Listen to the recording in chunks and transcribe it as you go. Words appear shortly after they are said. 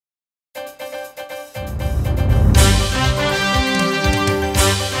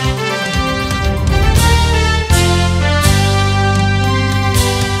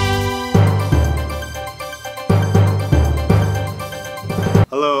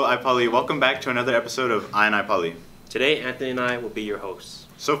IPoly. Welcome back to another episode of IPoly. Today, Anthony and I will be your hosts.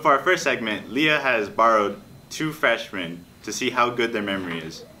 So for our first segment, Leah has borrowed 2 freshmen to see how good their memory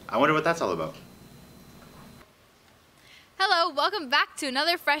is. I wonder what that's all about. Hello, welcome back to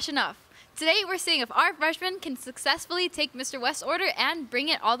another Fresh Enough. Today we're seeing if our freshmen can successfully take Mr. West's order and bring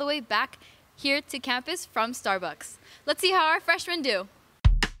it all the way back here to campus from Starbucks. Let's see how our freshmen do.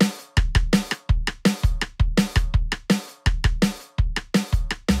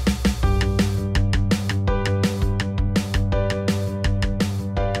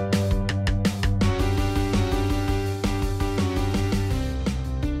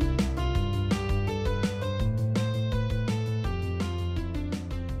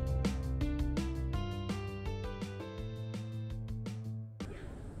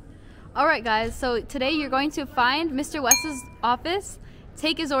 Alright guys, so today you're going to find Mr. West's office,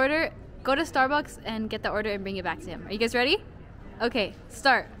 take his order, go to Starbucks and get the order and bring it back to him. Are you guys ready? Okay,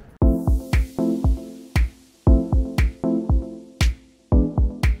 start. Good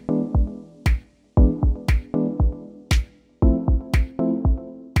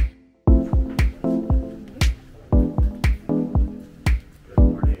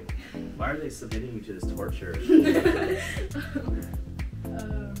morning. Why are they submitting you to this torture?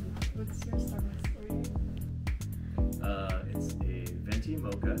 What's your Starbucks order? It's a venti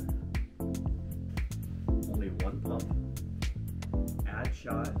mocha, only 1 pump, add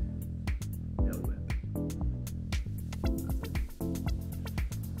shot, no whip.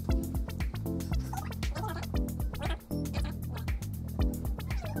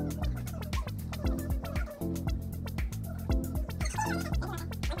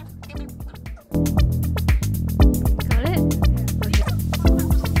 Got it?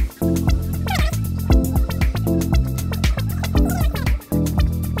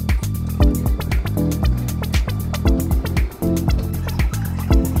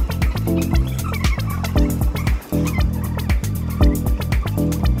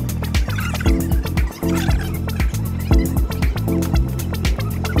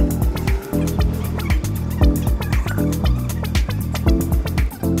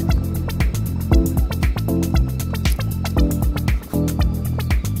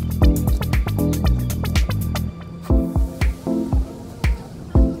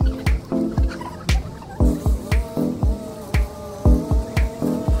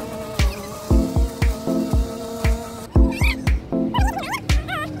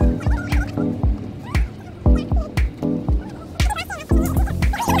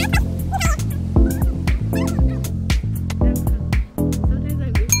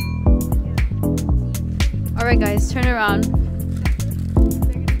 Alright guys, turn around.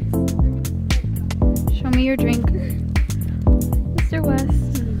 Show me your drink. Mr.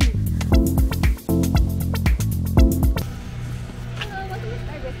 West. Hello, welcome to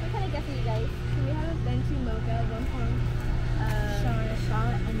Starbucks. What kind of guess are you guys? Can we have a venti mocha, 1 pump,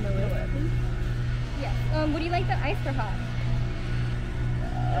 shot, and no whip, please? Yes. Would you like the iced or hot? Is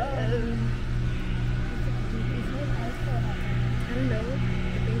it iced or hot? I don't know.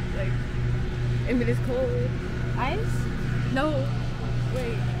 I think if it is cold. Ice? No.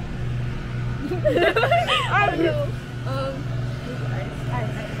 Wait. I don't know.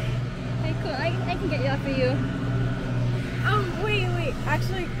 Ice. Hey, cool. I can get you that for you. Wait.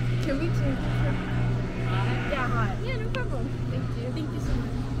 Actually, can we change it for hot? Yeah, hot. Yeah, no problem. Thank you. Thank you so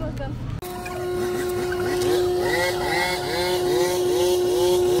much. You're welcome.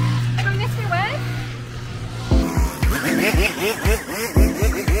 From Mr. West?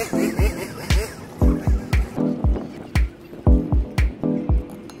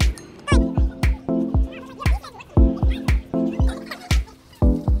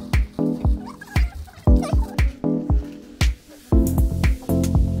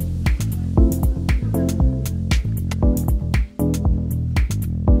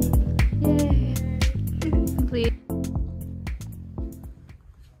 Complete.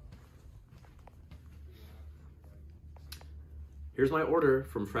 Here's my order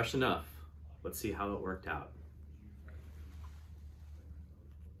from Fresh Enough. Let's see how it worked out.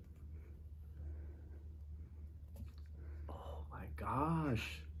 Oh my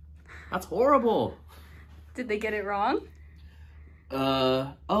gosh. That's horrible. Did they get it wrong?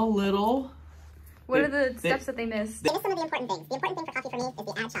 A little. What are the steps that they missed? They missed some of the important things. The important thing for coffee for me is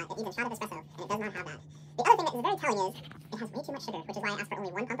the add shot. It needs a shot of espresso, and it does not have that. The other thing that is very telling is it has way too much sugar, which is why I asked for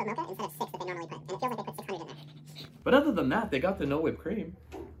only 1 pump of mocha instead of 6 that they normally put. And it feels like they put 600 in there. But other than that, they got the no whipped cream.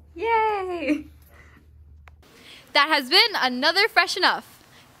 Yay! That has been another Fresh Enough.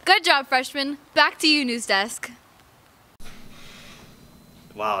 Good job, freshmen. Back to you, News Desk.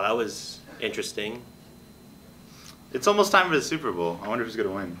 Wow, that was interesting. It's almost time for the Super Bowl. I wonder who's going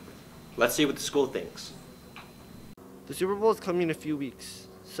to win. Let's see what the school thinks. The Super Bowl is coming in a few weeks.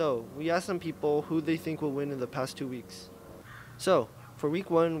 So, we asked some people who they think will win in the past 2 weeks. So, for week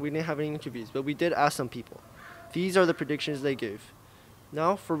 1, we didn't have any interviews, but we did ask some people. These are the predictions they gave.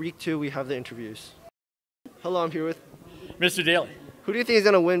 Now, for week 2, we have the interviews. Hello, I'm here with Mr. Daly. Who do you think is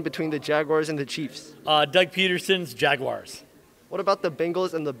going to win between the Jaguars and the Chiefs? Doug Peterson's Jaguars. What about the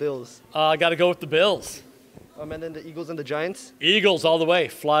Bengals and the Bills? I got to go with the Bills. And then the Eagles and the Giants? Eagles all the way.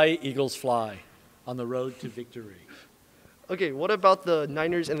 Fly, Eagles, fly. On the road to victory. Okay, what about the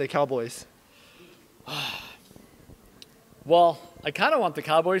Niners and the Cowboys? Well, I kind of want the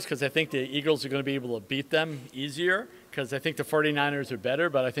Cowboys because I think the Eagles are going to be able to beat them easier because I think the 49ers are better,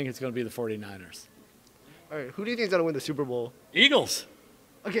 but I think it's going to be the 49ers. All right, who do you think is going to win the Super Bowl? Eagles.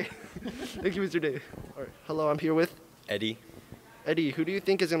 Okay, thank you, Mr. Day. All right, hello, I'm here with Eddie. Eddie. Who do you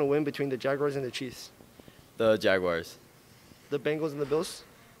think is going to win between the Jaguars and the Chiefs? The Jaguars. The Bengals and the Bills?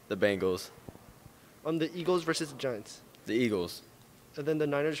 The Bengals. The Eagles versus the Giants. The Eagles. And then the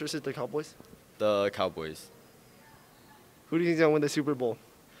Niners versus the Cowboys? The Cowboys. Who do you think is going to win the Super Bowl?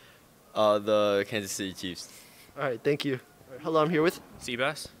 The Kansas City Chiefs. All right, thank you. All right, hello, I'm here with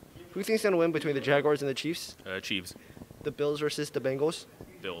Seabass. Who do you think is going to win between the Jaguars and the Chiefs? Chiefs. The Bills versus the Bengals?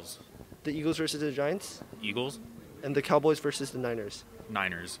 Bills. The Eagles versus the Giants? Eagles. And the Cowboys versus the Niners?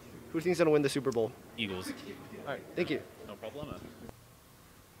 Niners. Who do you think is going to win the Super Bowl? Eagles. All right, thank you. No problem.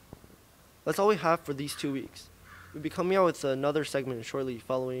 That's all we have for these 2 weeks. We'll be coming out with another segment shortly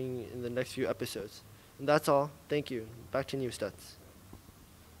following in the next few episodes. And that's all. Thank you. Back to you, Stats.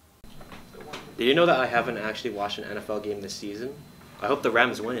 Did you know that I haven't actually watched an NFL game this season? I hope the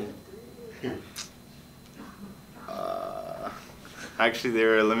Rams win. Actually, they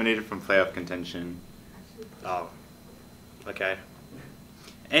were eliminated from playoff contention. Oh, okay.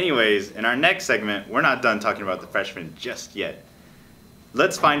 Anyways, in our next segment, we're not done talking about the freshmen just yet.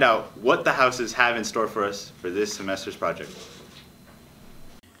 Let's find out what the houses have in store for us for this semester's project.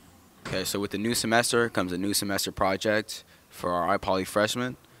 Okay, so with the new semester comes a new semester project for our IPoly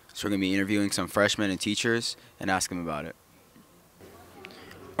freshmen. So we're going to be interviewing some freshmen and teachers and ask them about it.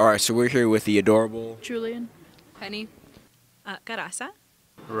 All right, so we're here with the adorable Julian. Penny. Garasa.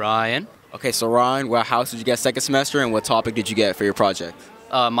 Ryan. Okay, so Ryan, what house did you get second semester and what topic did you get for your project?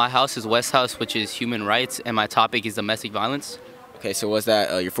 My house is West House, which is human rights, and my topic is domestic violence. Okay, so was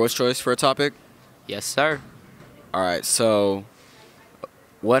that your first choice for a topic? Yes, sir. All right, so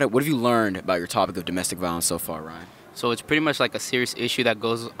what have you learned about your topic of domestic violence so far, Ryan? So it's pretty much like a serious issue that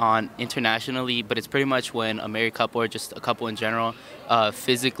goes on internationally, but it's pretty much when a married couple or just a couple in general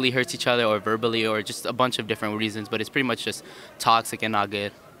physically hurts each other or verbally or just a bunch of different reasons, but it's pretty much just toxic and not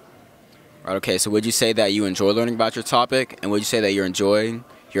good. All right, okay, so would you say that you enjoy learning about your topic, and would you say that you're enjoying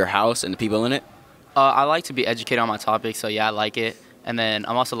your house and the people in it? I like to be educated on my topic, so yeah, I like it. And then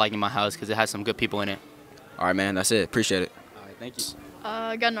I'm also liking my house because it has some good people in it. All right, man, that's it. Appreciate it. All right, thank you.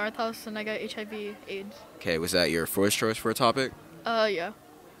 I got North House and I got HIV, AIDS. Okay, was that your first choice for a topic? Yeah.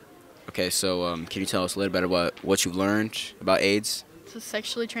 Okay, so can you tell us a little bit about what you've learned about AIDS? It's a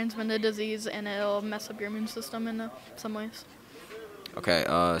sexually transmitted disease and it'll mess up your immune system in some ways. Okay,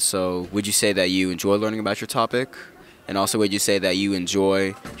 so would you say that you enjoy learning about your topic? And also would you say that you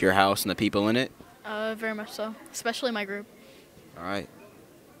enjoy your house and the people in it? Very much so, especially my group. All right.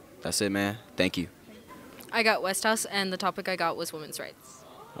 That's it, man. Thank you. I got West House, and the topic I got was women's rights.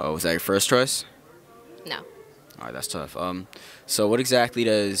 Oh, was that your first choice? No. All right, that's tough. So what exactly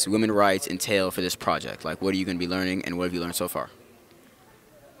does women's rights entail for this project? Like, what are you going to be learning, and what have you learned so far?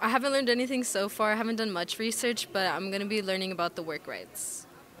 I haven't learned anything so far. I haven't done much research, but I'm going to be learning about the work rights.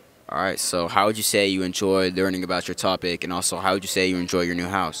 All right, so how would you say you enjoy learning about your topic, and also how would you say you enjoy your new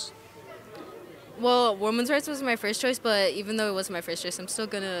house? Well, women's rights was my first choice, but even though it wasn't my first choice, I'm still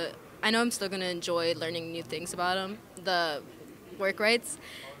going to enjoy learning new things about them, the work rights,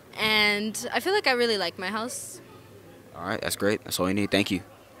 and I feel like I really like my house. All right, that's great. That's all you need. Thank you.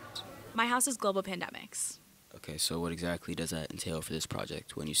 My house is global pandemics. Okay, so what exactly does that entail for this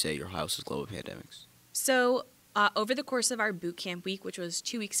project when you say your house is global pandemics? So over the course of our boot camp week, which was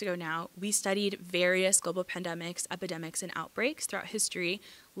 2 weeks ago now, we studied various global pandemics, epidemics, and outbreaks throughout history,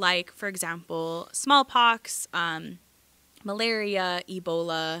 like, for example, smallpox, malaria,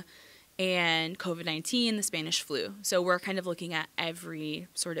 Ebola, and COVID-19, the Spanish flu. So we're kind of looking at every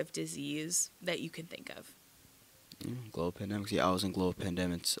sort of disease that you can think of. Global pandemics. Yeah, I was in global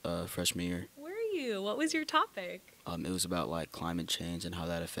pandemics freshman year. Were you? What was your topic? It was about like climate change and how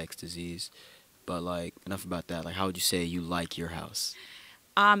that affects disease. But like enough about that. Like, how would you say you like your house?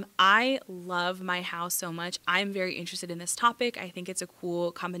 I love my house so much. I'm very interested in this topic. I think it's a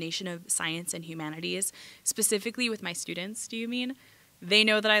cool combination of science and humanities, specifically with my students, do you mean? They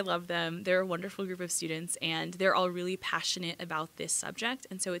know that I love them. They're a wonderful group of students, and they're all really passionate about this subject.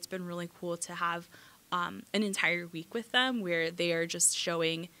 And so it's been really cool to have an entire week with them where they are just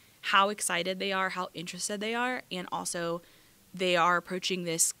showing how excited they are, how interested they are, and also they are approaching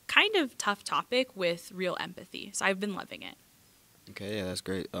this kind of tough topic with real empathy. So I've been loving it. Okay, yeah, that's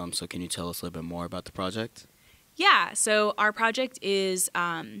great. So can you tell us a little bit more about the project? Yeah, so our project is,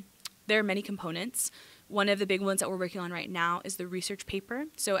 there are many components. One of the big ones that we're working on right now is the research paper.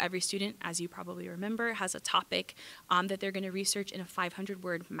 So every student, as you probably remember, has a topic that they're going to research in a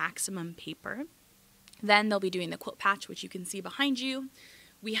 500-word maximum paper. Then they'll be doing the quilt patch, which you can see behind you.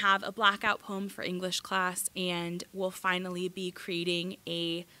 We have a blackout poem for English class, and we'll finally be creating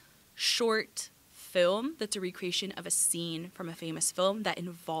a short film that's a recreation of a scene from a famous film that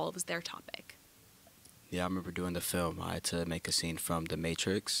involves their topic. Yeah, I remember doing the film. I had to make a scene from The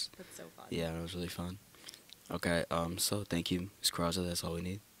Matrix. That's so fun. Yeah, it was really fun. Okay, so thank you, Ms. Kraza. That's all we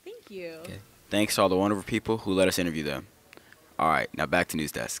need. Thank you. Okay. Thanks to all the wonderful people who let us interview them. All right, now back to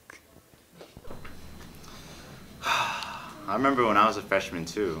News Desk. I remember when I was a freshman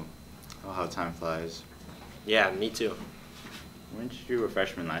too. Oh, how time flies. Yeah, me too. Weren't you a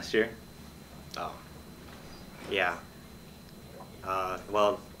freshman last year? Oh. Yeah.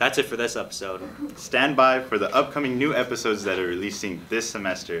 Well, that's it for this episode. Stand by for the upcoming new episodes that are releasing this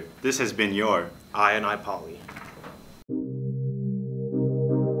semester. This has been your IPoly.